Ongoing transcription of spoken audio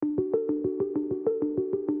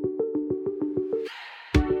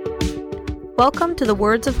Welcome to the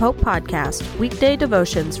Words of Hope podcast, weekday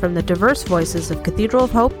devotions from the diverse voices of Cathedral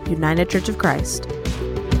of Hope, United Church of Christ.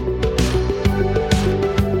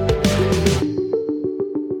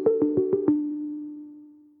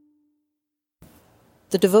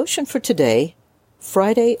 The devotion for today,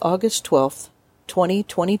 Friday, August 12th,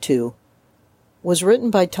 2022, was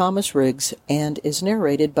written by Thomas Riggs and is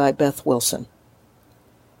narrated by Beth Wilson.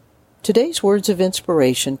 Today's words of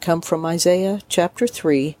inspiration come from Isaiah chapter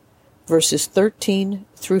 3, verses 13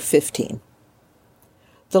 through 15.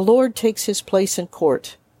 The Lord takes his place in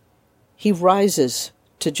court. He rises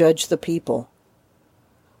to judge the people.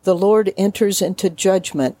 The Lord enters into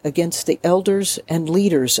judgment against the elders and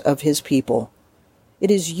leaders of his people.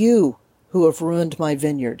 It is you who have ruined my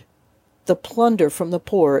vineyard. The plunder from the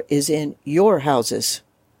poor is in your houses.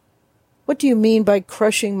 What do you mean by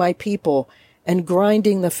crushing my people and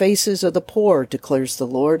grinding the faces of the poor, declares the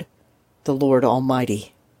Lord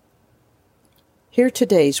Almighty. Hear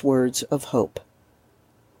today's words of hope.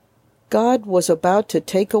 God was about to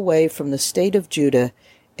take away from the state of Judah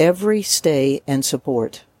every stay and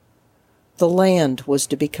support. The land was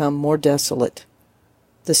to become more desolate.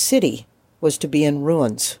 The city was to be in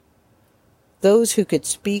ruins. Those who could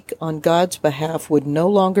speak on God's behalf would no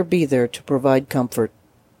longer be there to provide comfort.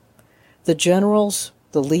 The generals,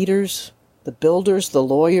 the leaders, the builders, the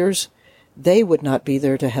lawyers, they would not be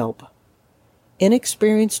there to help.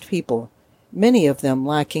 Inexperienced people, many of them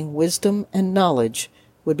lacking wisdom and knowledge,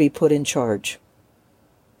 would be put in charge.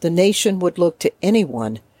 The nation would look to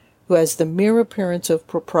anyone who has the mere appearance of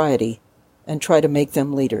propriety and try to make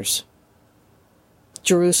them leaders.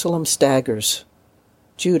 Jerusalem staggers.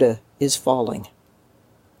 Judah is falling.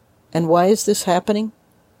 And why is this happening?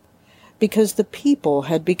 Because the people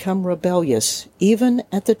had become rebellious, even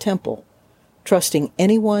at the temple, trusting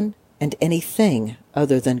anyone and anything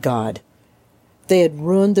other than God. They had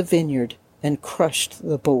ruined the vineyard and crushed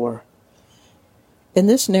the poor. In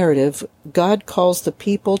this narrative, God calls the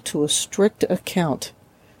people to a strict account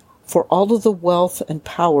for all of the wealth and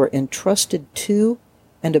power entrusted to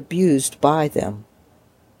and abused by them.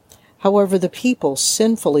 However, the people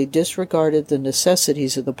sinfully disregarded the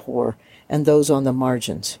necessities of the poor and those on the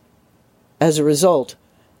margins. As a result,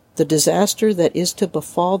 the disaster that is to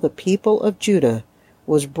befall the people of Judah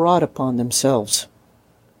was brought upon themselves.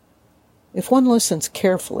 If one listens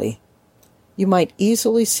carefully, you might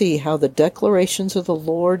easily see how the declarations of the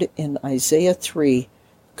Lord in Isaiah 3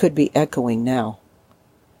 could be echoing now.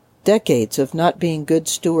 Decades of not being good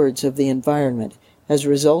stewards of the environment has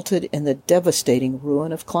resulted in the devastating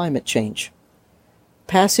ruin of climate change.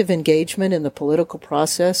 Passive engagement in the political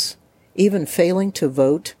process, even failing to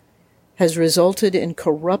vote, has resulted in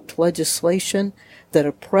corrupt legislation that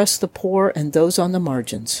oppress the poor and those on the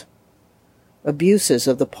margins. Abuses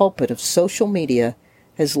of the pulpit of social media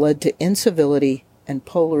has led to incivility and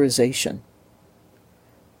polarization.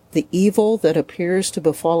 The evil that appears to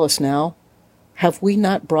befall us now, have we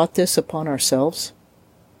not brought this upon ourselves?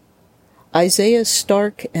 Isaiah's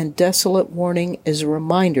stark and desolate warning is a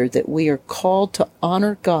reminder that we are called to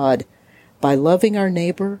honor God by loving our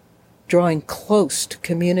neighbor, drawing close to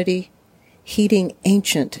community, heeding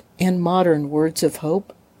ancient and modern words of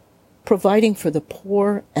hope, providing for the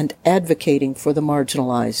poor and advocating for the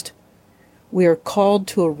marginalized. We are called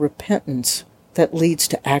to a repentance that leads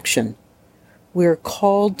to action. We are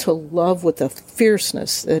called to love with a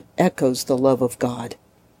fierceness that echoes the love of God.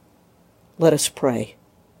 Let us pray.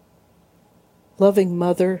 Loving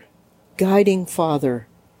Mother, guiding Father,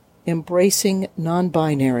 embracing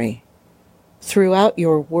non-binary, throughout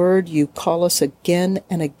your word you call us again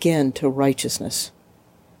and again to righteousness.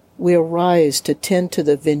 We arise to tend to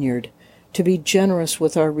the vineyard, to be generous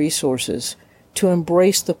with our resources, to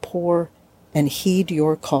embrace the poor and heed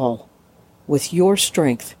your call. With your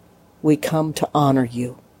strength, we come to honor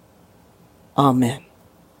you. Amen.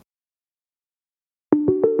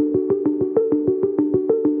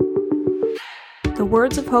 The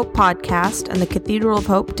Words of Hope podcast and the Cathedral of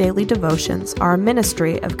Hope daily devotions are a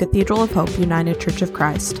ministry of Cathedral of Hope United Church of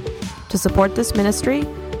Christ. To support this ministry,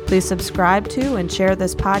 please subscribe to and share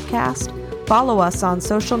this podcast, follow us on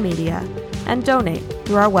social media, and donate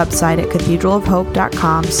through our website at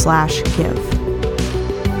cathedralofhope.com/give.